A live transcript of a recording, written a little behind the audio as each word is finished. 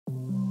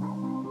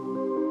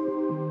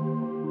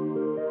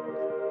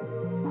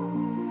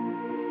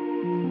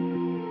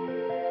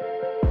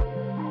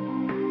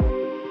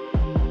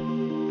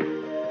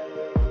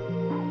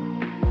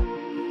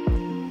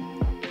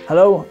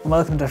Hello and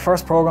welcome to the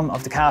first programme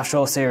of the Calf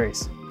Show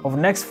series. Over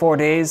the next 4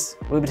 days,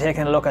 we'll be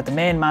taking a look at the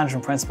main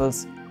management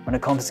principles when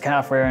it comes to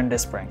calf rearing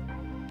this spring.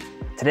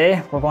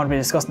 Today, we're going to be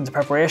discussing the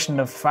preparation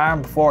of the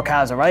farm before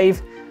calves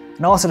arrive,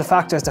 and also the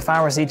factors the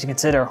farmers need to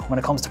consider when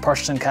it comes to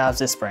purchasing calves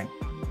this spring.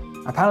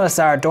 Our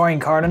panellists are Doreen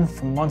Corridan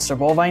from Munster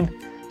Bovine,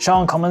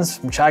 Seán Cummins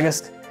from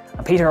Teagasc,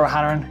 and Peter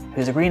O'Hanrahan, who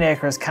is a Green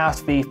Acres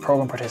calf beef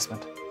programme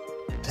participant.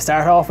 To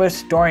start off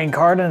with, Doreen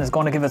Corridan is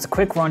going to give us a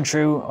quick run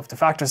through of the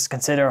factors to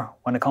consider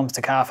when it comes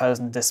to calf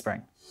housing this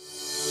spring.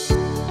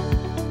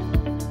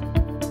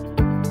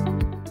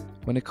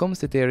 When it comes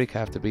to dairy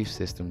calf to beef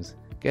systems,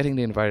 getting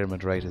the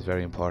environment right is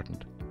very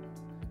important.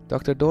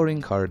 Dr.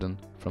 Doreen Corridan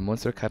from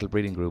Munster Cattle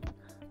Breeding Group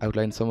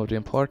outlined some of the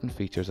important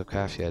features of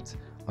calf sheds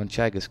on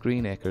Teagasc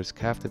Green Acres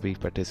calf to beef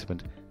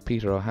participant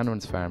Peter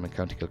O'Hanrahan's farm in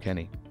County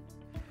Kilkenny.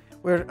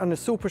 We're on a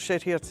super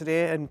shed here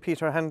today in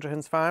Peter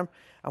O'Hanrahan's farm,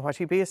 and what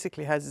he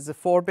basically has is a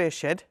 4-bay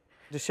shed.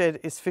 The shed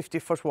is 50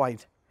 foot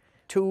wide,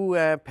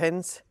 2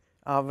 pens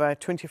of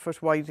 20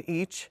 foot wide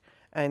each,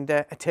 and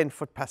a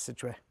 10-foot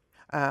passageway.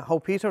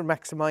 How Peter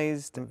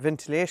maximised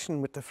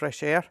ventilation with the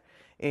fresh air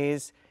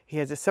is he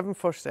has a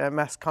 7-foot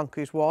mass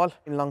concrete wall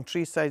along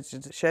 3 sides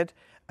of the shed,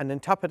 and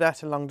on top of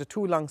that, along the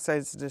 2 long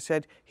sides of the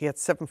shed, he had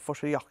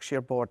 7-foot of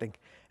Yorkshire boarding,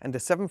 and the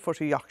 7-foot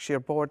of Yorkshire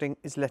boarding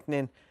is letting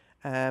in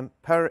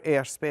per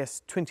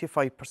airspace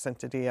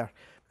 25% of the air,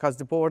 because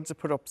the boards are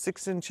put up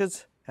 6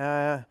 inches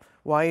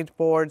wide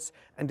boards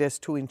and there's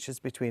 2 inches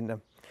between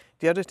them.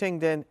 The other thing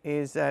then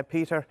is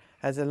Peter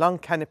has a long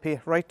canopy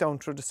right down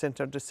through the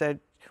centre of the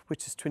shed,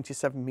 which is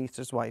 27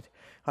 metres wide,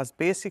 because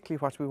basically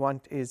what we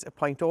want is a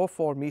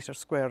 0.04 metre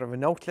square of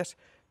an outlet,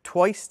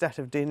 twice that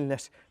of the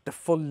inlet, the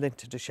full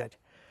length of the shed.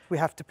 We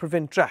have to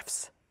prevent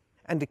drafts,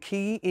 and the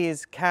key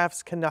is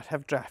calves cannot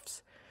have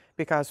drafts,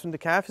 because when the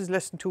calf is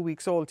less than 2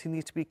 weeks old, he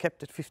needs to be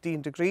kept at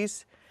 15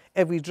 degrees.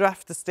 Every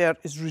draft that's there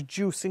is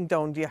reducing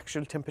down the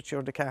actual temperature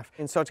of the calf.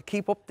 And so to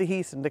keep up the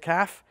heat in the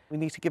calf, we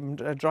need to give him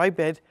a dry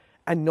bed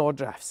and no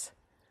drafts.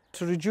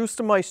 To reduce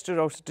the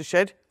moisture out of the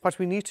shed, what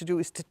we need to do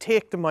is to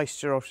take the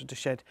moisture out of the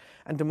shed.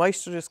 And the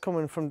moisture is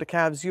coming from the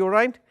calf's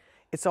urine.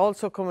 It's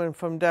also coming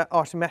from the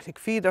automatic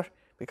feeder,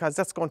 because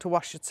that's going to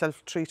wash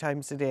itself 3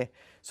 times a day.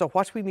 So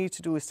what we need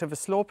to do is to have a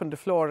slope on the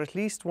floor at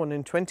least 1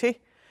 in 20.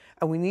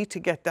 And we need to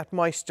get that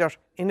moisture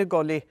in a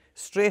gully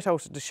straight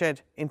out of the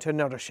shed into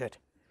another shed,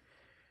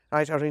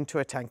 right, or into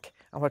a tank.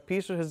 And what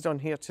Peter has done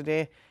here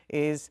today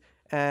is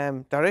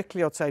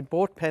directly outside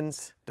both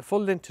pens, the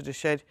full length of the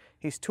shed,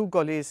 he's 2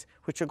 gullies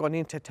which are going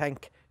into a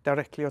tank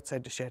directly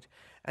outside the shed.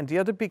 And the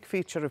other big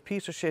feature of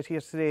Peter's shed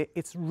here today,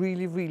 it's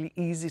really, really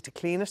easy to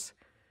clean it,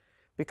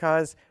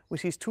 because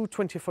with his 2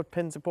 20-foot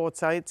pens at both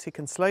sides, he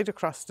can slide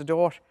across the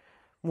door,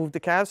 move the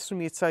calves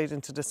from each side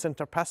into the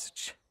centre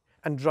passage,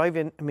 and drive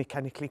in and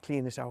mechanically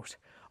clean it out.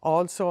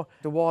 Also,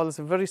 the walls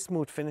are very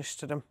smooth finish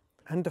to them,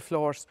 and the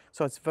floors,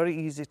 so it's very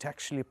easy to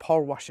actually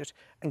power wash it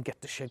and get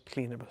the shed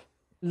cleanable.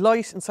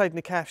 Light inside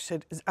the calf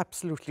shed is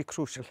absolutely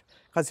crucial,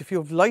 because if you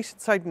have light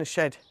inside in a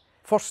shed,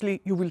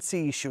 firstly, you will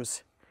see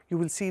issues. You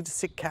will see the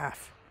sick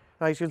calf,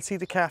 right? You'll see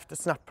the calf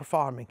that's not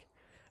performing.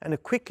 And a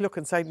quick look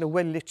inside in a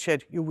well-lit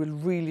shed, you will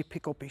really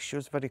pick up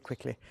issues very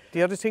quickly.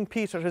 The other thing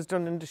Peter has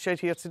done in the shed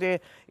here today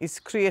is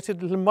created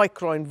a little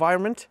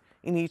micro-environment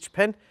in each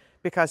pen,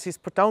 because he's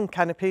put down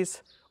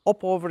canopies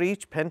up over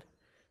each pen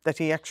that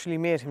he actually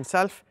made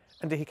himself,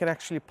 and that he can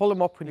actually pull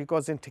them up when he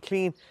goes in to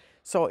clean.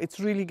 So it's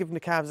really giving the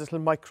calves a little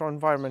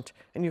micro-environment.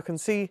 And you can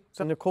see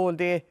on a cold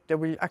day, they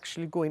will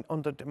actually go in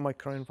under the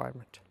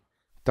micro-environment.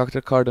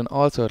 Dr. Corridan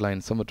also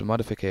outlined some of the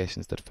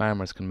modifications that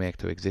farmers can make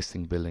to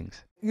existing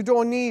buildings. You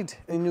don't need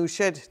a new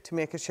shed to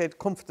make a shed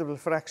comfortable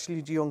for actually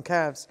the young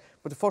calves,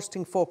 but the first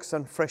thing, focus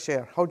on fresh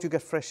air. How do you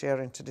get fresh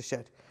air into the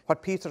shed?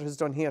 What Peter has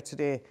done here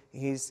today,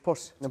 he's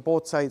put on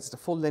both sides the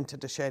full length of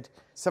the shed,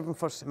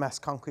 7-foot mass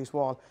concrete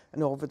wall,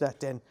 and over that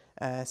then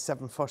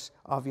 7 foot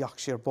of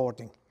Yorkshire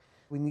boarding.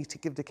 We need to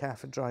give the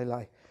calf a dry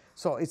lie.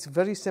 So it's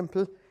very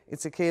simple.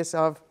 It's a case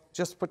of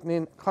just putting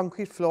in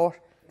concrete floor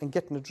and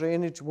getting a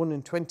drainage 1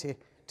 in 20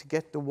 to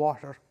get the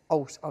water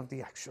out of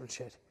the actual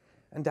shed.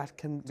 And that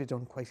can be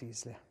done quite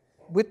easily.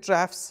 With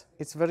drafts,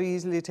 it's very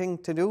easily thing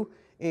to do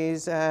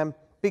is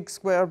big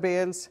square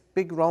bales,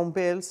 big round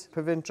bales,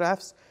 prevent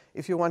drafts.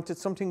 If you wanted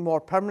something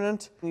more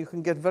permanent, you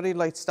can get very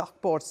light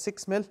stock boards,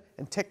 6mm,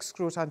 and tech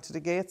screw it onto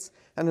the gates,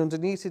 and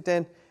underneath it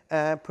then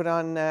put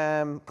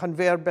on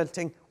conveyor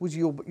belting with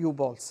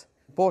U-bolts.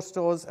 Both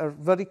those are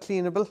very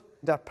cleanable,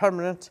 they're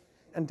permanent,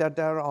 and they're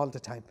there all the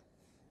time.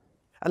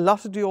 A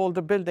lot of the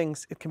older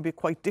buildings, it can be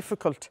quite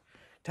difficult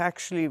to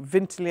actually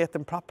ventilate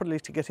them properly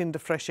to get in the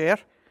fresh air.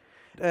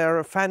 There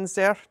are fans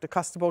there that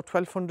cost about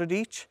 1,200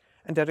 each,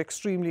 and they're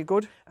extremely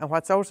good. And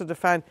what's out of the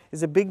fan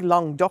is a big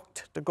long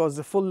duct that goes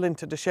the full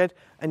length of the shed,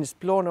 and it's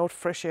blowing out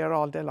fresh air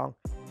all day long.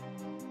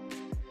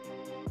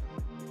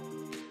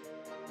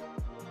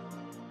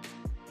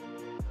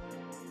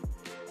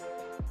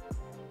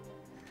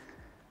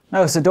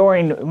 Now, so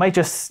Doreen,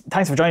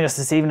 thanks for joining us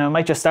this evening. I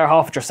might just start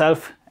off with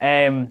yourself.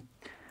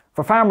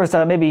 For farmers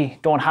that maybe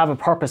don't have a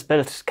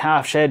purpose-built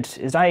calf shed,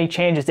 is there any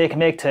changes they can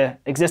make to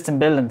existing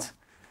buildings?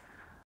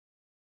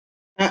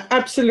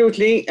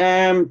 Absolutely.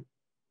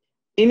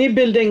 Any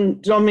building,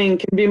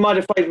 can be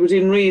modified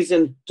within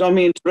reason,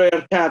 to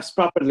rear calves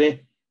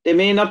properly. They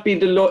may not be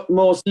the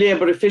most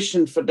labour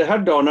efficient for the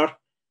herd owner,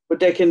 but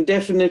they can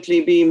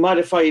definitely be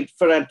modified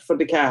for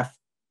the calf.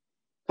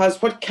 Because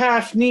what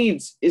calf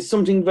needs is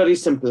something very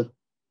simple.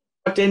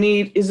 What they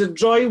need is a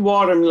dry,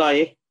 warm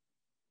lie,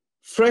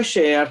 fresh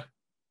air,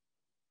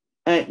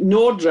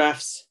 no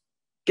drafts,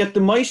 get the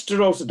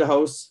moisture out of the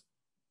house,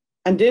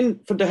 and then,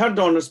 for the herd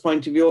owner's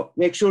point of view,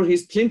 make sure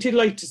he's plenty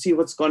light to see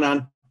what's going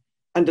on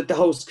and that the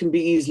house can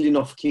be easily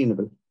enough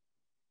cleanable.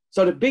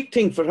 So the big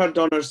thing for herd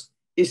owners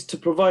is to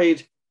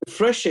provide the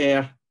fresh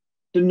air,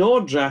 the no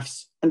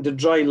drafts, and the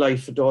dry lie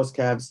for those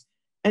calves.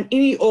 And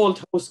any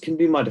old house can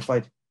be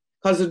modified.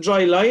 Because a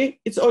dry lie,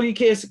 it's only a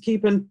case of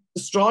keeping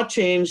the straw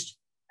changed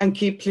and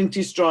keep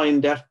plenty straw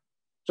in there.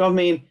 Do you know what I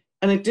mean?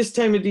 And at this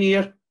time of the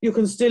year, you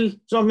can still, do you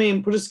know what I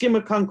mean, put a skim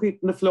of concrete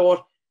on the floor,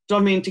 do you know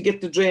what I mean, to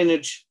get the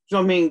drainage, do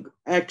you know what I mean,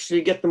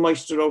 actually get the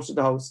moisture out of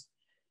the house.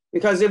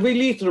 Because every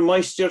litre of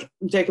moisture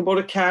will take about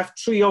a calf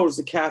 3 hours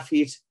of calf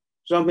heat,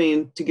 do you know what I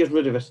mean, to get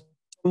rid of it.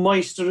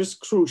 Moisture is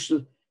crucial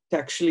to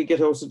actually get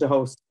out of the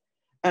house.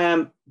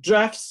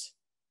 Drafts,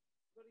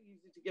 very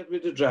easy to get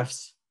rid of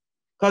drafts.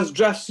 Because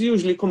drafts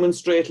usually come in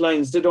straight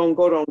lines, they don't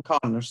go around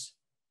corners.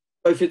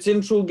 So if it's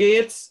in through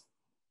gates,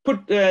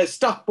 put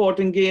stockboard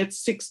in gates,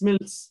 6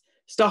 mils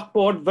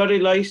stockboard, very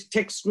light,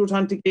 text screwed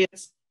onto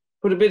gates,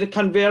 put a bit of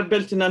conveyor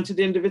belt in onto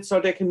the end of it so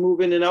they can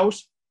move in and out.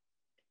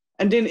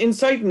 And then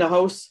inside in the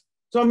house,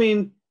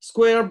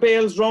 square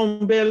bales,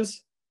 round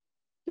bales,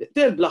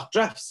 they'll block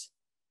drafts.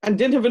 And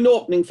then have an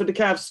opening for the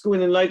calves to go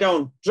in and lie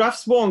down.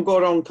 Drafts won't go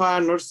around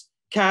corners,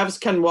 calves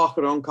can walk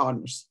around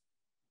corners.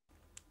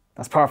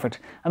 That's perfect.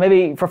 And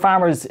maybe for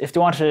farmers, if they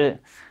want to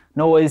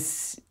know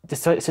is the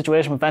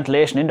situation with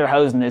ventilation in their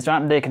housing, is there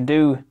anything they can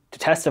do to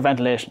test their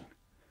ventilation?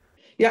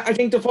 Yeah, I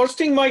think the first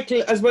thing,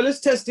 Michael, as well as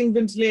testing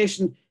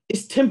ventilation,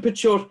 is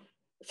temperature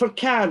for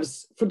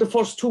calves for the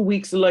first 2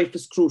 weeks of life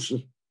is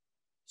crucial.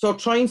 So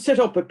try and set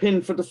up a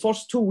pen for the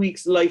first 2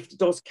 weeks of life that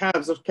those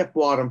calves are kept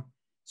warm.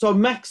 So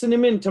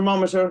maximum in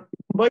thermometer,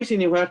 you can buy it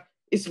anywhere,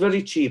 it's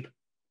very cheap.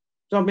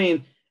 Do you know what I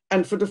mean?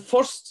 And for the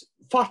first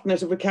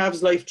fortnight of a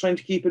calf's life, trying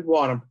to keep it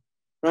warm,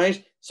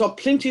 right? So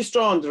plenty of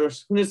straw under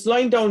it. When it's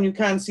lying down, you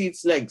can't see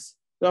its legs.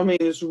 Do you know what I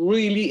mean? It's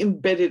really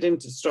embedded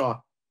into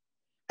straw.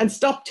 And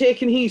stop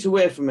taking heat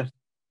away from it.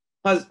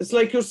 Because it's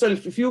like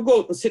yourself, if you go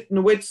out and sit in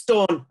a wet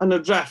stone on a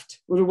draft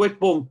with a wet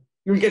bum,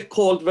 you'll get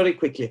cold very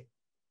quickly.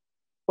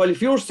 While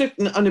if you're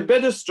sitting on a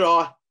bed of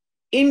straw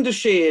in the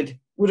shade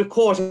with a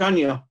coat on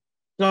you, you know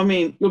what I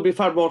mean, you'll be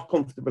far more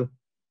comfortable.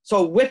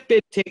 So wet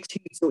bed takes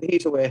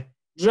heat away.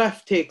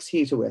 Draft takes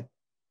heat away.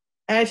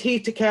 Add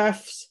heat to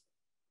calves.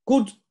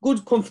 Good,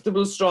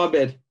 comfortable straw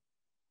bed. Do you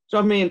know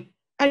what I mean?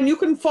 And you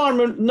can form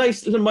a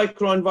nice little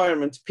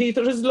micro-environment.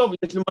 Peter has a lovely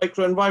little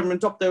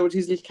micro-environment up there with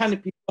his little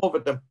canopy over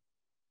them.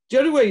 The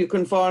other way you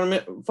can form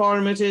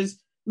it is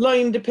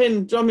line the pen, do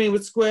you know what I mean,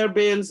 with square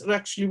bales or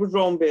actually with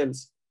round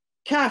bales.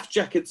 Calf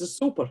jackets are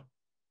super. Do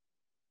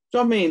you know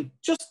what I mean?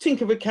 Just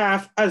think of a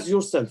calf as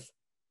yourself.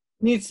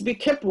 Needs to be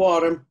kept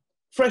warm,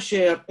 fresh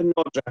air and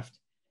no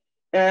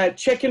draft.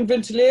 Checking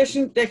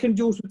ventilation, they can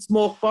do it with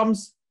smoke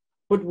bombs.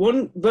 But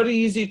one very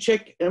easy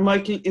check,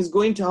 Michael, is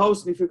going to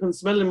house, and if you can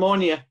smell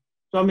ammonia,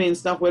 so I mean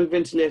it's not well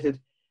ventilated.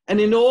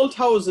 And in old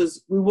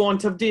houses, we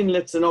won't have the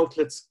inlets and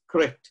outlets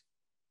correct.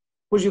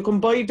 But you can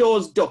buy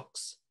those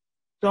ducts,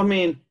 so I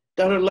mean,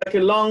 that are like a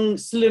long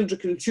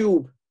cylindrical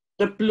tube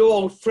that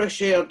blow out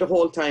fresh air the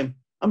whole time.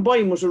 And buy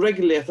them with a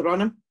regulator on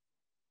them.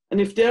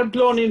 And if they're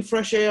blowing in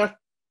fresh air,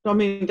 I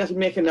mean, that'll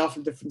make an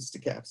awful difference to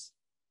calves.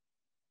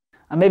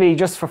 And maybe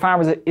just for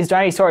farmers, is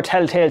there any sort of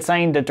telltale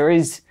sign that there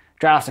is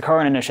drafts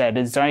occurring in a shed?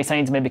 Is there any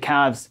signs of maybe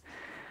calves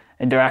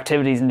in their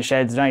activities in the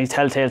sheds? Is there any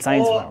telltale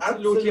signs? Oh,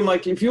 absolutely,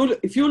 Michael.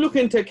 If you look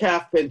into a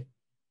calf pen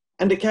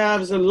and the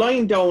calves are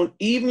lying down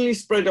evenly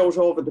spread out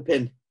over the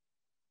pen,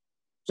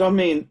 so I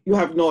mean, you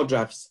have no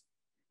drafts.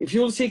 If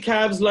you'll see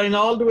calves lying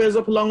all the ways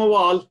up along a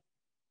wall,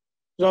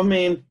 so I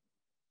mean,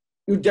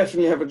 you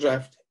definitely have a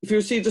draft. If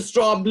you see the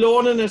straw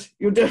blowing in it,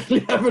 you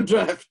definitely have a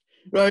draft,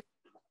 right?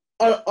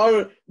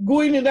 Or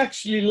go in and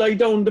actually lie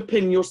down the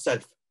pen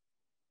yourself.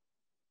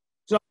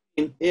 So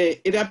I mean,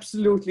 it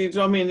absolutely, do you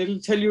know what I mean? It'll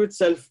tell you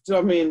itself, do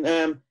you know what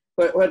I mean,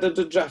 whether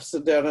the drafts are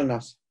there or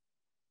not.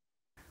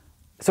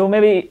 So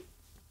maybe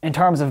in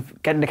terms of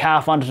getting the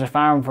calf onto the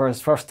farm for his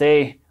first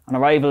day on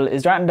arrival,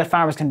 is there anything that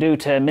farmers can do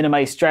to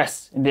minimise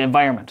stress in the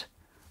environment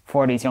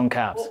for these young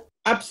calves? Oh,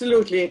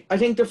 absolutely. I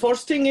think the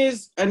first thing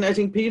is, and I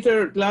think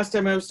Peter, last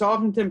time I was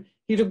talking to him,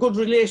 he had a good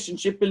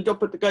relationship built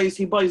up with the guys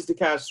he buys the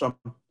calves from.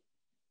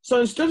 So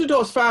instead of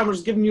those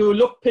farmers giving you a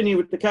luck penny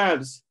with the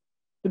calves,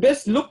 the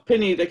best luck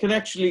penny they can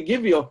actually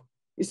give you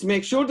is to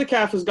make sure the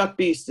calf has got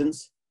bee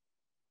stings.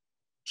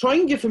 Try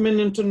and give him an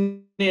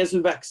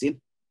intranasal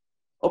vaccine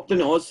up the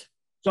nose.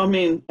 So I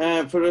mean,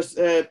 for a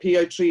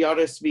PI3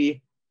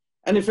 RSV.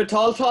 And if at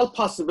all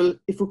possible,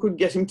 if we could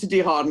get him to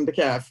deharden the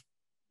calf.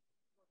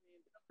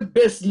 The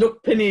best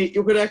luck penny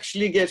you could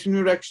actually get when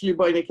you're actually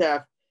buying a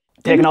calf.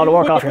 Taking all the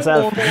work off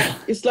yourself.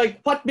 It's like,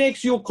 what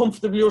makes you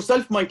comfortable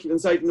yourself, Michael,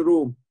 inside in the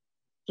room?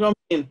 Do you know what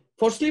I mean?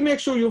 Firstly, make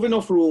sure you have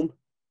enough room. Do you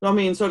know what I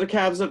mean? So the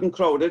calves aren't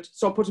crowded.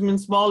 So put them in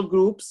small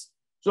groups.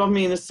 Do you know what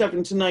I mean? It's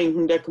 7 to 9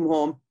 when they come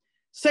home.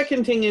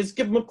 Second thing is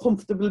give them a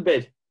comfortable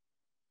bed. Do you know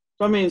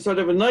what I mean? So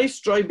they have a nice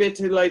dry bed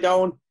to lie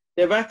down.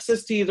 They have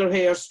access to either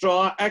hay or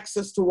straw,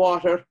 access to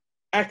water,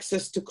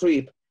 access to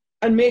creep.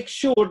 And make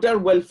sure they're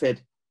well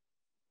fed.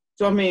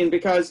 Do you know what I mean?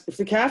 Because if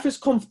the calf is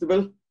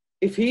comfortable,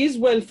 if he's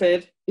well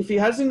fed, if he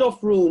has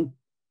enough room,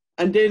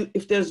 and then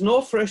if there's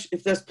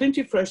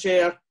plenty of fresh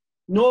air,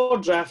 no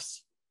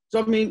drafts,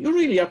 so I mean, you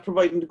really are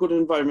providing a good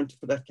environment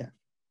for that calf.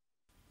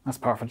 That's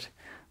perfect.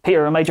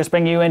 Peter, I might just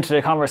bring you into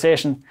the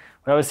conversation.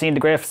 We've always seen the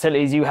great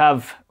facilities you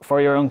have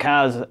for your own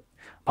calves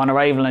upon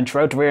arrival and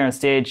throughout the rearing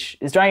stage.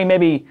 Is there any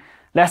maybe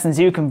lessons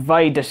you can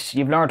provide that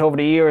you've learned over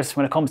the years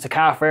when it comes to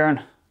calf rearing?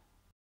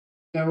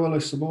 Yeah, well, I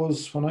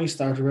suppose when I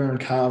started rearing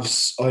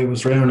calves, I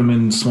was rearing them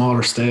in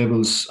smaller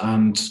stables,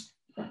 and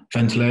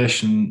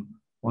ventilation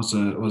was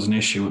an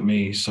issue with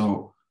me.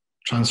 So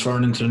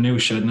transferring into the new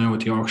shed now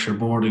with the Yorkshire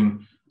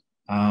boarding,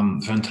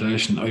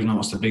 ventilation, I've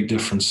noticed a big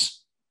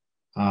difference.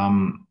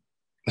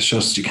 It's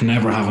just you can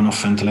never have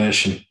enough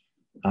ventilation.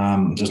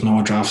 There's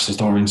no drafts, as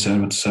Doreen said,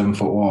 with the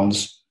 7-foot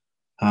walls.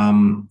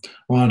 One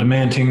of the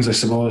main things, I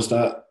suppose,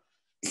 that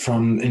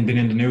from being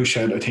in the new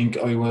shed, I think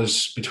I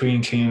was,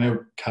 between cleaning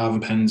out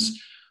calving pens,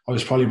 I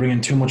was probably bringing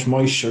too much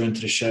moisture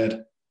into the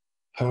shed,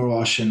 power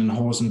washing and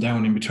hosing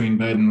down in between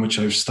bedding, which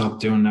I've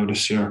stopped doing now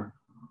this year,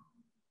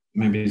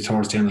 maybe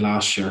towards the end of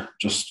last year,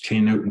 just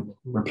cleaning out and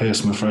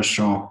replacing with fresh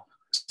straw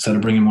instead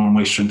of bringing more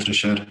moisture into the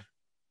shed.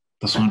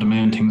 That's one of the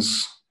main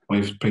things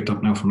I've picked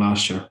up now from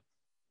last year.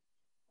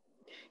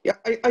 Yeah,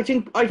 I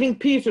think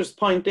Peter's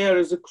point there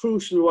is a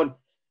crucial one.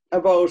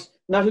 About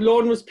not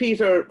alone was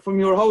Peter from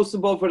your house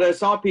above where I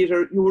saw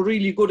Peter, you were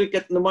really good at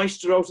getting the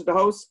moisture out of the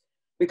house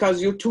because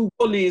you 2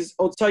 gullies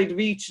outside of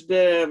each of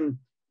the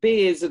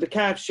bays of the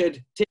calf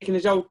shed, taking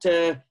it out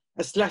to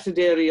a slatted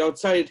area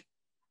outside.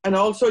 And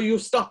also you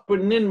stopped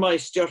putting in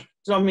moisture, do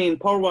you know what I mean,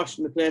 power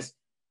washing the place.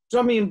 Do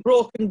you know what I mean,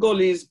 broken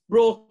gullies,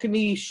 broken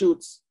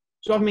e-shoots,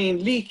 do you know what I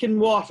mean, leaking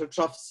water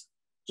troughs.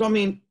 Do you know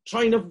what I mean,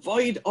 trying to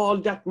avoid all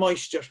that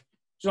moisture, do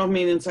you know what I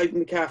mean, inside in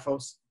the calf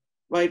house.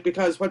 Right,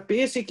 because what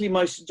basically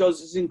moisture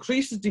does is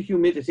increases the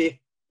humidity,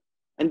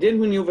 and then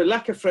when you have a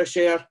lack of fresh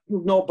air, you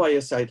have no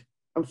biocide.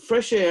 And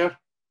fresh air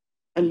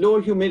and low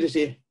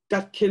humidity,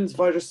 that kills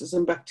viruses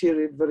and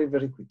bacteria very,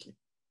 very quickly.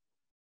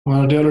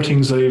 One of the other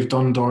things I've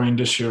done during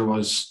this year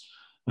was,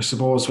 I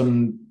suppose,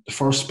 when the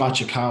first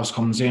batch of calves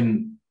comes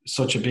in,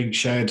 such a big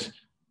shed,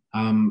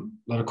 a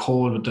lot of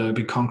cold with the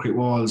big concrete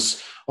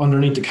walls.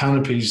 Underneath the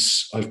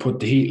canopies, I've put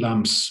the heat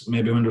lamps,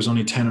 maybe when there's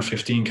only 10 or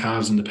 15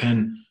 calves in the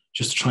pen,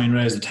 just to try and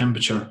raise the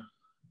temperature.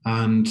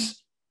 And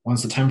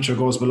once the temperature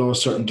goes below a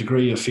certain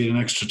degree, I feed an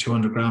extra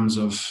 200 grams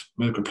of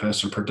milk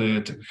replacer per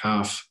day to the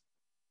calf.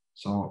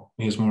 So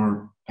he has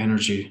more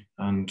energy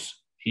and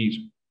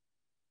heat.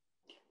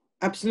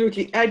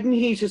 Absolutely. Adding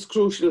heat is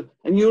crucial.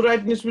 And you're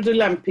adding it with a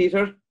lamp,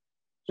 Peter.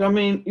 So, I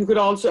mean, you could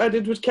also add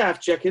it with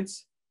calf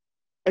jackets.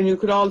 And you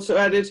could also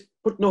add it,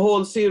 putting a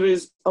whole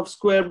series of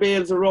square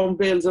bales around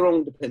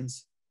the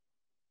pens.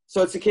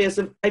 So it's a case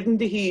of adding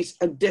the heat,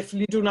 and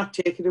definitely do not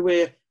take it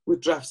away with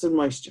drafts and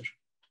moisture.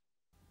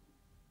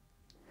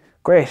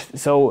 Great.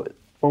 So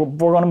we're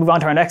going to move on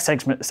to our next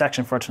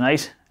section for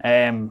tonight.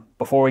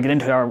 Before we get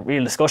into our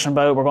real discussion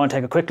about it, we're going to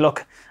take a quick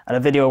look at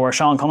a video where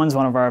Seán Cummins,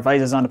 one of our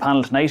advisors on the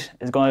panel tonight,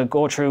 is going to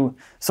go through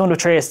some of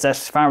the traits that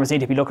farmers need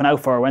to be looking out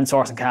for when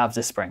sourcing calves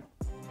this spring.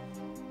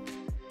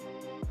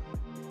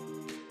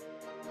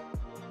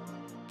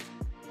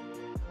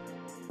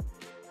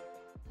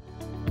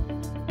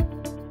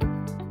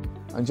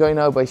 I'm joined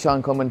now by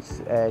Seán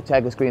Cummins,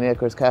 Teagasc Green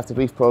Acres Calf to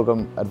Beef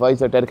Programme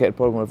Advisor, Dedicated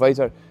Programme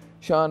Advisor.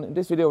 Seán, in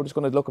this video we're just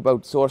going to look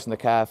about sourcing the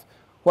calf.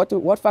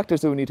 What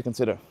factors do we need to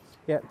consider?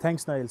 Yeah,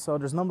 thanks Niall. So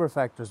there's a number of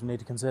factors we need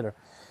to consider.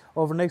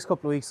 Over the next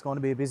couple of weeks it's going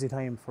to be a busy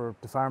time for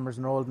the farmers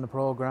enrolled in the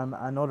programme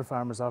and other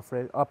farmers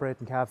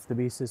operating calf to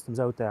beef systems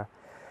out there.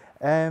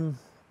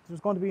 There's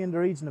going to be in the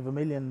region of 1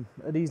 million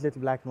of these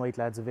little black and white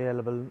lads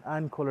available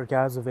and coloured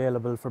calves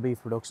available for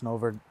beef production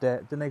over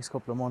the next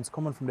couple of months,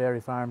 coming from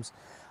dairy farms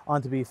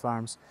onto beef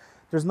farms.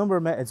 There's a number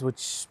of methods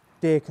which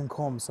they can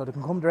come. So they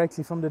can come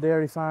directly from the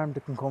dairy farm, they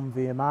can come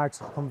via marts,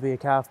 they can come via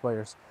calf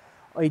buyers.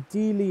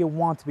 Ideally you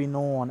want to be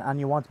known and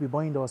you want to be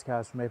buying those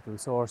calves from reputable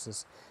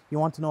sources. You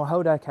want to know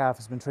how that calf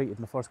has been treated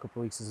in the first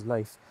couple of weeks of his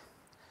life.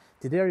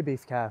 The dairy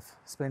beef calf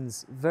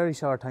spends a very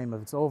short time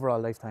of its overall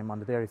lifetime on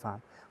the dairy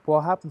farm. But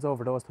what happens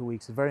over those 2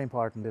 weeks is very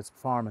important, its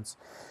performance.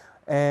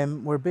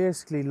 We're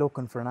basically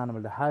looking for an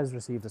animal that has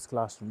received its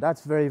colostrum.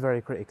 That's very,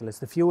 very critical. It's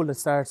the fuel that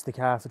starts the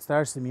calf, it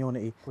starts the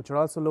immunity, but you're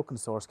also looking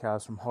to source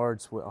calves from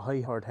herds with a high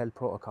herd health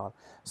protocol.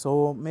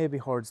 So maybe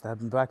herds that have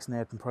been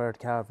vaccinated prior to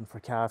calving for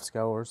calf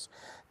scours,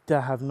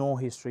 that have no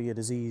history of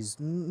disease,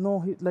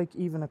 like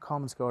even a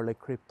common scour like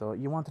crypto.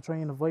 You want to try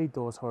and avoid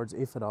those herds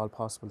if at all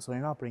possible, so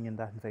you're not bringing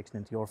that infection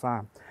into your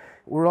farm.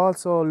 We're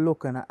also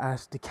looking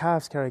at the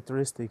calf's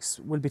characteristics.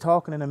 We'll be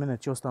talking in a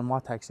minute just on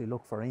what to actually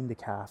look for in the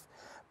calf,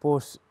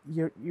 but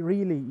you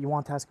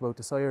want to ask about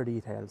the sire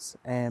details.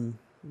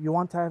 You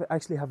want to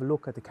actually have a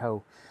look at the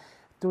cow.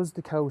 Does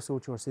the cow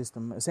suit your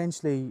system?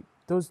 Essentially,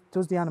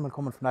 does the animal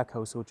coming from that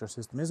cow suit your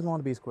system? Is it going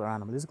to be a square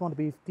animal? Is it going to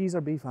be, these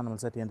are beef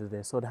animals at the end of the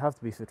day, so they have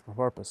to be fit for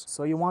purpose.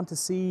 So you want to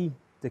see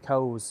the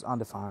cows on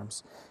the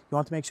farms. You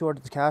want to make sure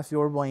that the calf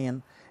you're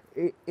buying,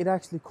 it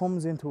actually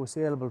comes into a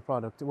saleable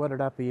product, whether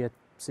that be at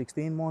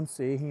 16 months,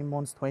 18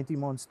 months, 20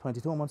 months,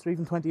 22 months, or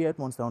even 28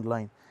 months down the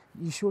line.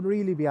 You should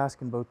really be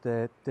asking about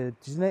the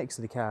genetics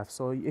of the calf.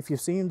 So if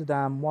you've seen the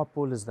dam, what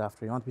bull is it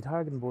after? You want to be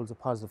targeting bulls with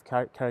positive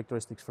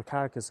characteristics for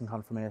carcass and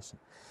conformation.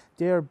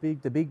 They're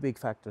the big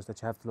factors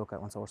that you have to look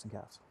at when sourcing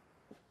calves.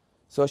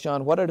 So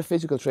Seán, what are the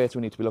physical traits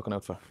we need to be looking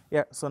out for?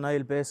 Yeah, so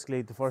Niall,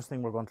 basically the first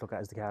thing we're going to look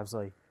at is the calf's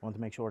eye. We want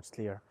to make sure it's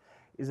clear.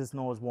 Is its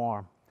nose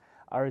warm?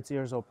 Are its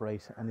ears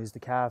upright? And is the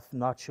calf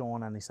not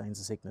showing any signs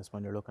of sickness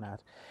when you're looking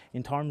at?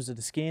 In terms of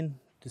the skin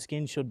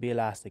should be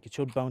elastic. It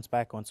should bounce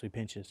back once we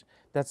pinch it.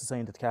 That's a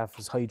sign that the calf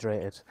is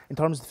hydrated. In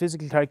terms of the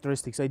physical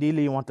characteristics,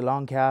 ideally you want the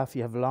long calf.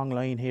 You have a long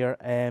line here.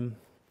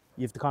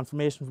 You have the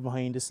conformation from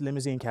behind. This is a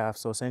limousine calf,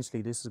 so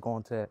essentially this is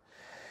going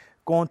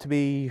to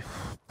be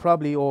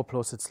probably O+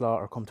 at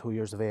slaughter come 2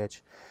 years of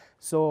age.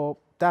 So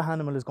that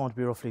animal is going to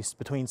be roughly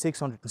between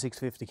 600 and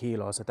 650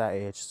 kilos at that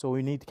age. So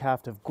we need the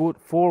calf to have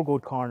four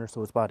good corners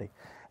to its body.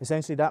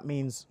 Essentially that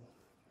means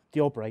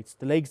the uprights,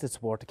 the legs that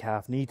support the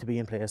calf need to be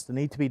in place. They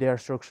need to be there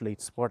structurally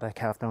to support that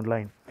calf down the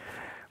line.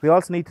 We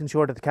also need to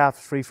ensure that the calf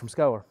is free from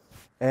scour.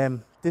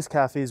 This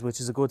calf is, which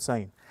is a good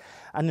sign.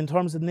 And in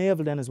terms of the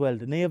navel then as well,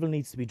 the navel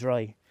needs to be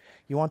dry.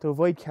 You want to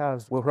avoid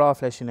calves with raw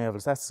fleshy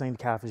navels. That's the sign the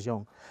calf is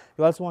young.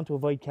 You also want to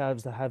avoid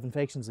calves that have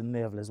infections in the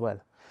navel as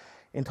well.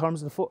 In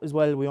terms of the foot as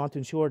well, we want to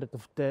ensure that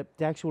the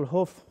actual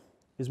hoof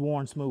is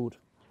worn smooth,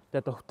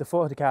 that the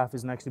foot of the calf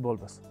isn't actually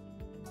bulbous.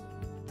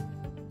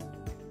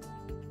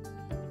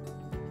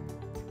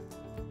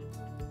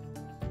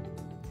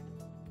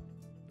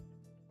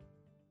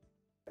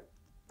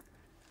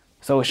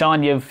 So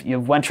Seán,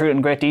 you've went through it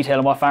in great detail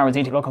on what farmers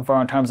need to be looking for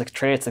in terms of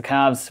traits of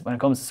calves when it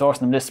comes to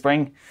sourcing them this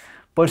spring.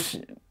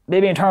 But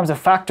maybe in terms of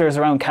factors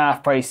around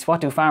calf price,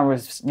 what do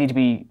farmers need to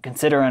be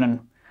considering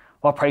and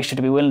what price should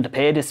they be willing to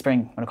pay this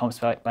spring when it comes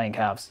to buying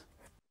calves?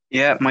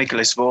 Yeah, Michael,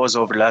 I suppose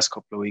over the last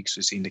couple of weeks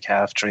we've seen the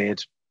calf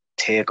trade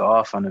take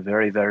off on a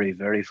very, very,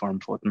 very firm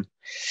footing.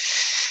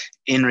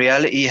 In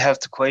reality, you have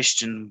to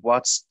question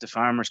what's the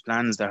farmers'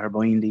 plans that are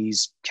buying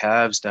these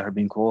calves that are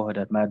being quoted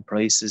at mad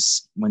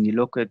prices. When you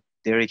look at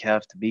dairy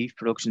calf to beef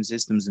production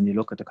systems and you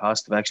look at the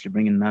cost of actually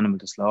bringing an animal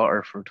to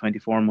slaughter for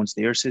 24 months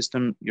dairy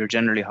system, you're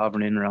generally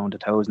hovering in around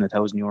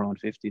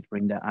 €1,000 to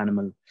bring that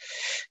animal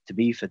to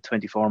beef at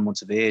 24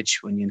 months of age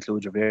when you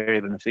include your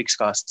variable and fixed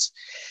costs.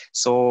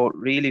 So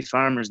really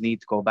farmers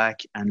need to go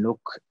back and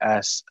look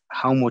at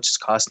how much it's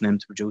costing them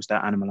to produce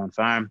that animal on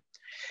farm.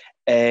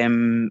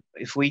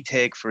 If we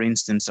take, for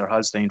instance, our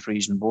Holstein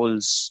Friesian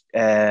bulls,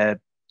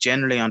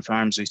 generally on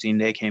farms we've seen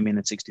they came in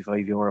at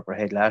 €65 per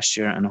head last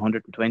year, and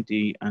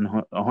 120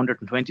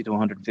 to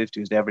 150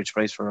 was the average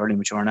price for early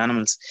maturing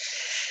animals.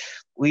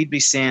 We'd be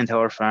saying to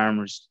our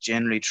farmers,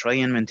 generally try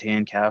and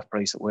maintain calf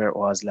price at where it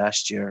was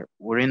last year.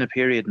 We're in a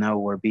period now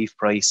where beef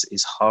price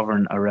is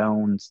hovering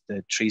around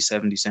the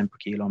 3.70 cent per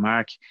kilo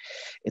mark.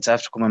 It's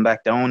after coming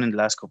back down in the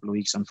last couple of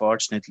weeks,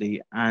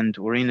 unfortunately. And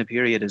we're in a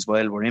period as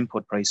well where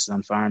input prices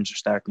on farms are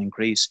starting to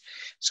increase.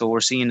 So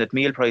we're seeing that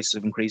meal prices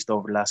have increased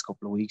over the last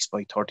couple of weeks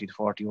by 30 to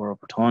 40 euro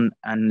per tonne.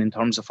 And in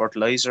terms of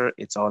fertiliser,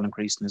 it's all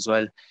increasing as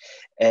well.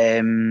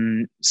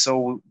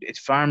 So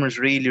farmers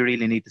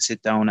really need to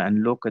sit down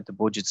and look at the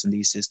budgets in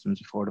these systems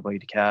before they buy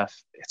the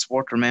calf. It's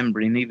worth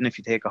remembering, even if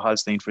you take a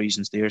Holstein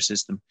Friesian steer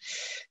system,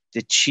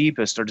 the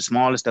cheapest or the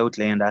smallest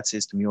outlay in that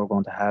system you're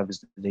going to have is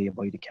the day you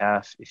buy the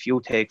calf. If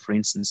you take, for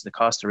instance, the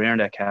cost of rearing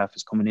that calf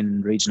is coming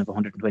in the region of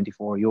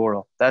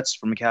 €124. That's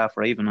from a calf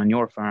arriving on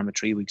your farm at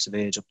 3 weeks of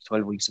age up to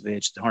 12 weeks of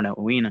age to turn out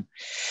a weaning.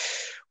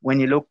 When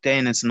you look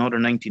then, it's another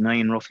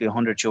 99, roughly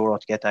 €100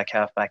 to get that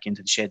calf back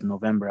into the shed in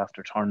November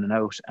after turning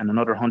out, and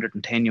another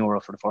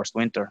 €110 for the first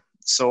winter.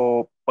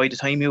 So by the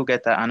time you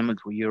get that animal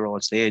to a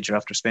year-old stage, you're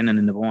after spending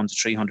in the bones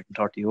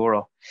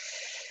 €330.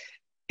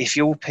 If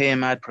you pay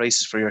mad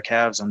prices for your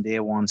calves on day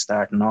one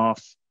starting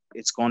off,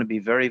 it's going to be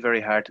very,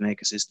 very hard to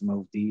make a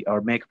system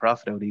make a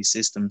profit out of these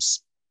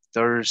systems.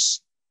 There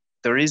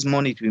is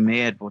money to be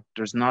made, but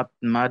there's not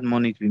mad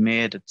money to be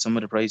made at some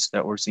of the prices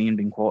that we're seeing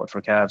being quoted for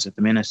calves at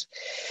the minute.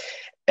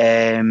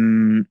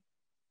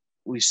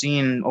 we've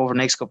seen over the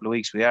next couple of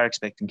weeks, we are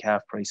expecting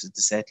calf prices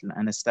to settle,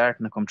 and it's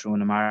starting to come through in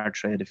the March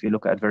trade. If you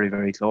look at it very,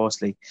 very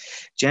closely,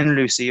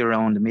 generally we see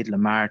around the middle of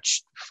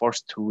March,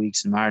 first 2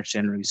 weeks in March,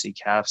 generally we see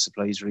calf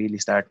supplies really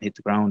starting to hit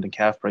the ground and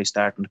calf price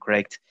starting to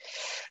correct.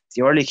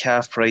 The early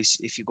calf price,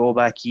 if you go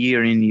back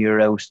year in, year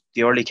out,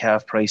 the early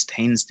calf price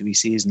tends to be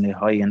seasonally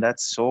high, and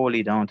that's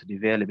solely down to the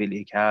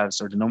availability of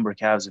calves or the number of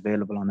calves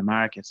available on the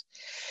market.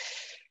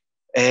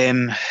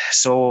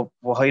 So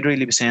what I'd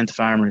really be saying to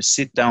farmers,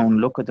 sit down,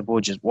 look at the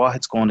budget, what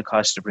it's going to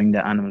cost to bring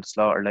the animal to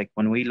slaughter. Like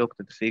when we looked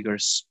at the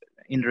figures,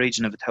 in the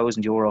region of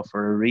 €1,000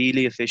 for a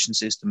really efficient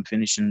system,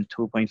 finishing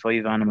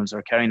 2.5 animals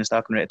or carrying a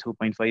stocking rate of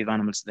 2.5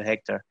 animals to the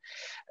hectare.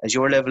 As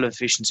your level of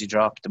efficiency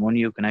drops, the money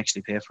you can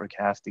actually pay for a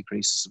calf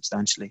decreases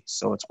substantially.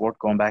 So it's worth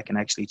going back and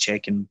actually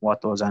checking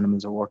what those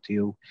animals are worth to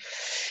you.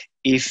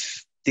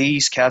 If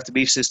these calf to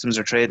beef systems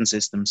are trading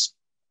systems,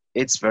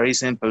 it's very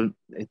simple.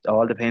 It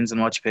all depends on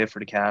what you pay for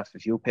the calf.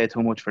 If you pay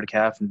too much for the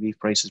calf and the beef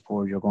price is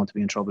poor, you're going to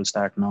be in trouble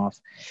starting off.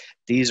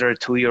 These are a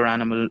 2-year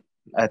animal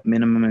at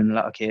minimum in a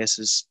lot of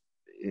cases.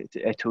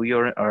 A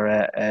 2-year or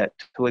a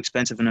too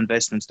expensive an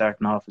investment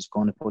starting off is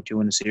going to put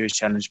you in a serious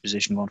challenge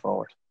position going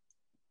forward.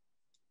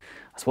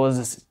 I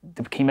suppose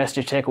the key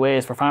message to take away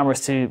is for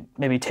farmers to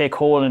maybe take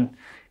hold and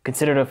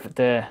consider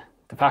the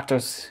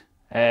factors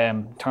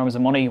in terms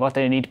of money, what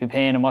they need to be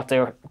paying and what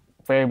their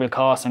variable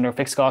costs and their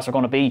fixed costs are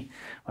going to be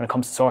when it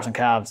comes to sourcing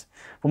calves.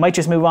 We might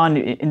just move on.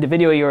 In the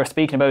video you were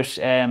speaking about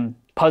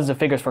positive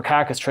figures for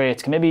carcass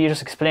traits. Can maybe you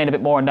just explain a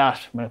bit more on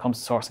that when it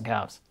comes to sourcing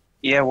calves?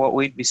 Yeah, what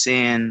we'd be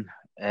saying,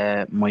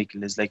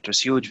 Michael, is like there's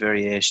huge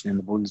variation in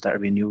the bulls that are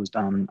being used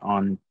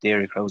on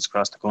dairy crowds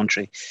across the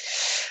country.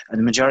 And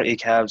the majority of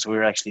calves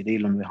we're actually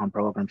dealing with on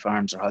program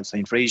farms are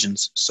Holstein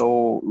Friesians.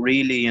 So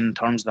really, in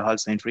terms of the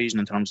Holstein Friesian,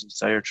 in terms of the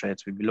sire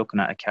traits, we'd be looking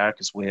at a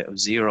carcass weight of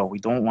 0. We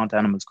don't want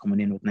animals coming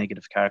in with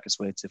negative carcass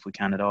weights if we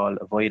can at all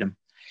avoid them.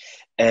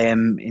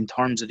 In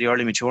terms of the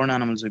early maturing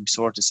animals, we'd be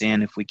sort of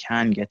saying if we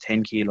can get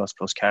 10 kilos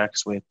plus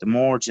carcass weight, the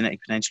more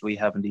genetic potential we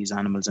have in these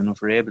animals, and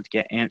if we're able to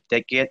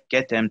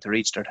get them to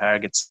reach their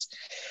targets,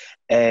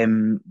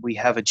 we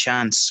have a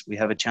chance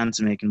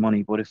of making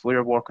money. But if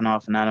we're working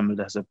off an animal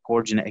that has a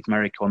poor genetic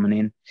merit coming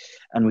in,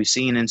 and we've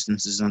seen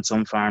instances on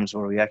some farms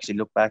where we actually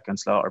look back on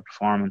slaughter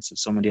performance of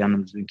some of the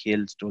animals being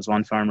killed. There was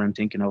one farmer I'm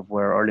thinking of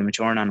where early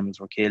maturing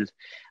animals were killed,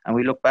 and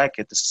we look back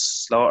at the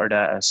slaughter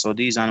data. So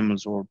these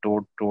animals were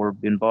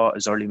being bought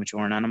as early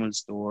maturing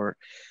animals. They were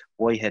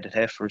white-headed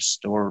heifers,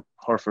 they were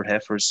Hereford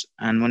heifers,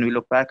 and when we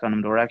look back on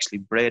them, they were actually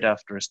bred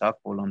after a stock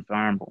bull on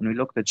farm. But when we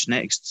looked at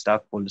genetics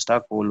of the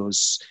stock bull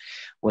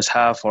was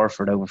half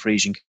Hereford out of a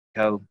Friesian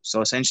cow.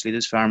 So essentially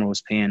this farmer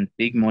was paying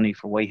big money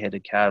for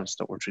white-headed calves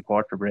that were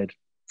 3/4 bred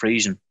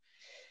Friesian.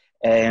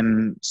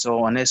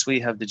 So unless we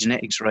have the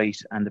genetics right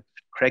and the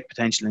correct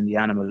potential in the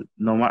animal,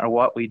 no matter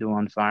what we do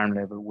on farm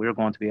level, we're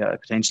going to be at a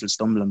potential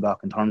stumbling block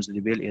in terms of the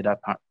ability of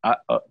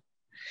that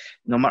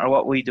no matter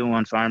what we do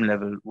on farm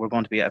level, we're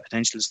going to be at a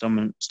potential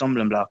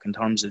stumbling block in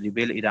terms of the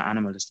ability of that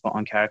animal to put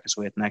on carcass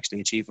weight and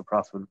actually achieve a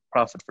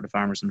profit for the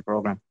farmers in the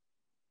programme.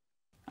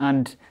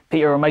 And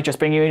Peter, I might just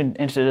bring you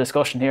into the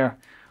discussion here.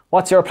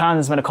 What's your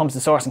plans when it comes to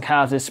sourcing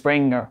calves this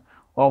spring, or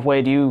what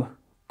way do you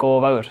go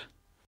about it?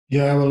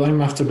 Yeah, well,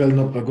 I'm after building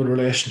up a good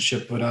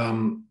relationship with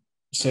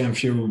same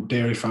few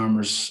dairy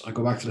farmers. I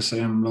go back to the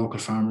same local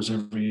farmers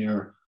every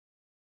year.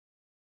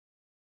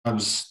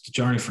 The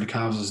journey for the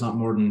calves is not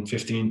more than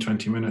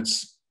 15-20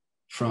 minutes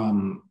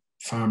from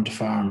farm to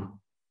farm,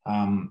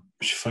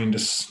 which I find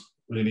this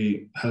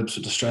really helps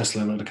with the stress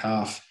level of the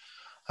calf.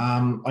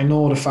 I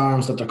know the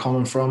farms that they're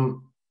coming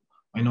from.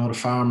 I know the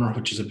farmer,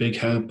 which is a big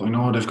help. I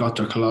know they've got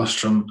their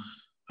colostrum.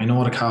 I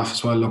know the calf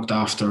is well looked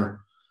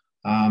after.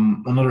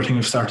 Another thing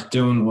I've started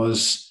doing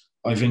was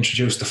I've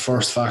introduced the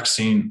first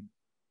vaccine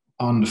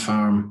on the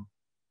farm,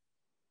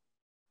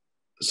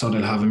 so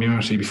they'll have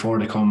immunity before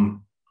they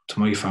come to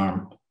my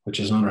farm, which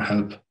is another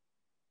help.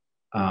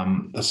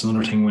 That's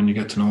another thing when you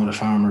get to know the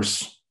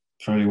farmers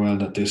very well,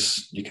 that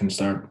you can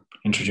start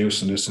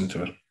introducing this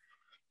into it.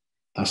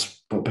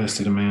 That's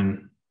basically the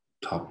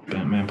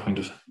main point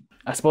of it.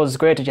 I suppose it's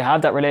great that you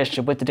have that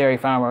relationship with the dairy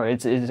farmer.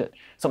 Is it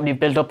something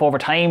you've built up over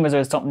time, or is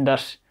it something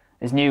that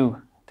is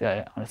new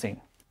on the scene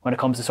when it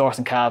comes to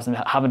sourcing calves and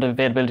having the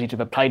availability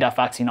to apply that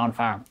vaccine on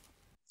farm?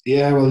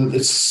 Yeah, well,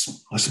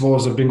 I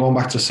suppose I've been going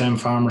back to the same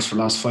farmers for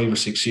the last 5 or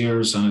 6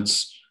 years, and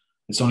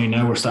it's only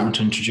now we're starting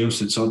to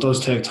introduce it. So it does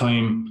take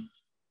time.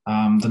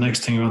 The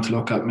next thing we want to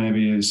look at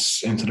maybe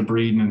is into the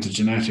breeding, into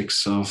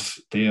genetics of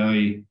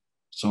DI.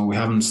 So we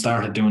haven't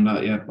started doing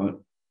that yet, but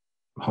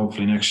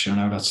hopefully next year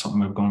now that's something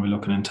we're going to be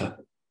looking into.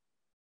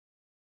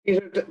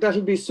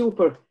 That'll be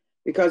super,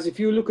 because if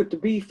you look at the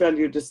beef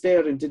value that's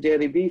there in the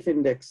dairy beef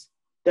index,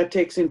 that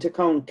takes into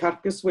account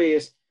carcass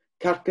weight,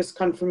 carcass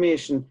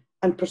conformation,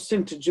 and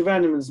percentage of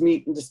animals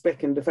meeting the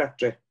spec in the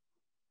factory.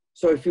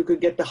 So if you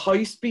could get the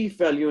highest beef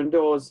value in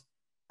those,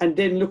 and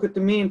then look at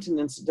the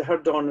maintenance of the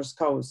herd owners'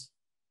 cows,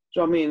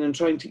 do you know what I mean? And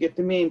trying to get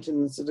the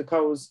maintenance of the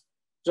cows,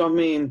 do you know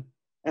what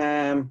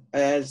I mean,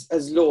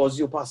 as low as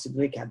you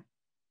possibly can.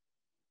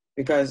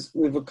 because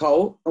we have a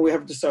cow and we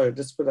have the soil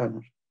that's put on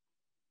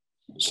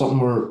it. Something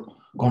we're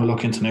going to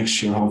look into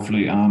next year,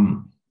 hopefully.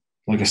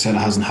 Like I said, it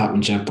hasn't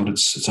happened yet, but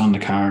it's on the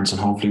cards,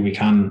 and hopefully we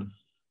can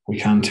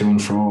to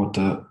and fro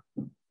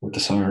with the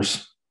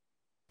sires.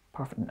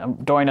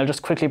 Perfect. Doreen, I'll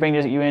just quickly bring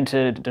you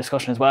into the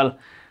discussion as well.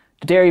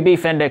 The dairy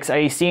beef index, are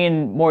you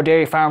seeing more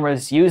dairy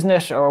farmers using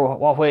it, or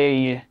what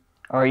way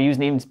are you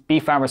using even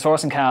beef farmers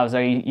sourcing calves?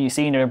 Are you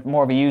seeing it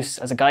more of a use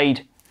as a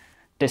guide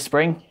this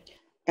spring?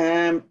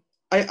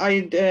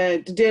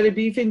 The dairy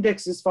beef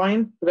index is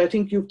fine, but I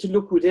think you have to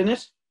look within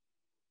it,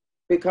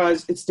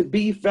 because it's the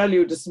beef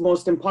value that's the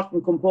most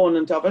important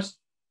component of it.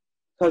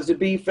 Because the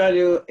beef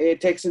value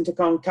takes into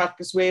account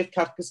carcass weight,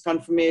 carcass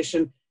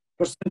conformation,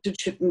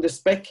 percentage hitting the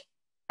spec,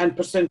 and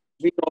percentage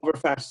being over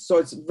fat. So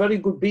it's very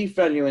good beef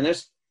value in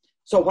it.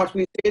 So what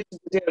we say to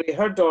the dairy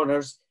herd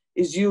owners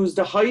is use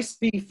the highest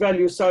beef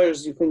value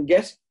sires you can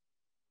get.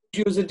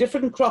 Use a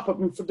different crop of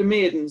them for the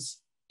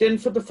maidens, then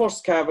for the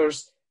first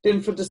calvers,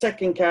 then for the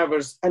second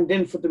calvers, and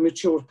then for the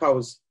mature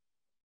cows.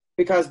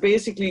 Because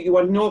basically you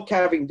want no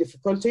calving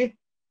difficulty,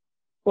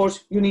 but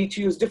you need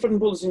to use different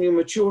bulls in your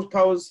mature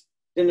cows,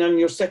 then on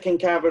your second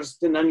calvers,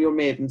 then on your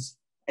maidens.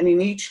 And in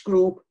each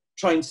group,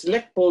 try and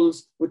select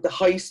bulls with the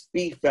highest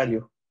beef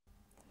value.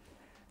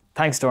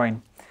 Thanks,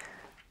 Doreen.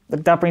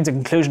 That brings a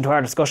conclusion to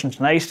our discussion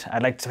tonight.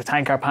 I'd like to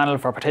thank our panel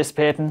for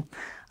participating,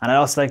 and I'd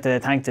also like to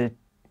thank the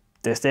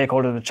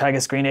stakeholders of the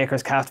Teagasc Green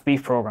Acres calf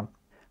beef programme.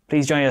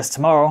 Please join us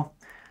tomorrow,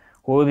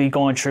 where we'll be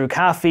going through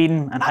calf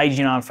feeding and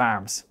hygiene on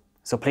farms.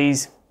 So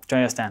please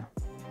join us then.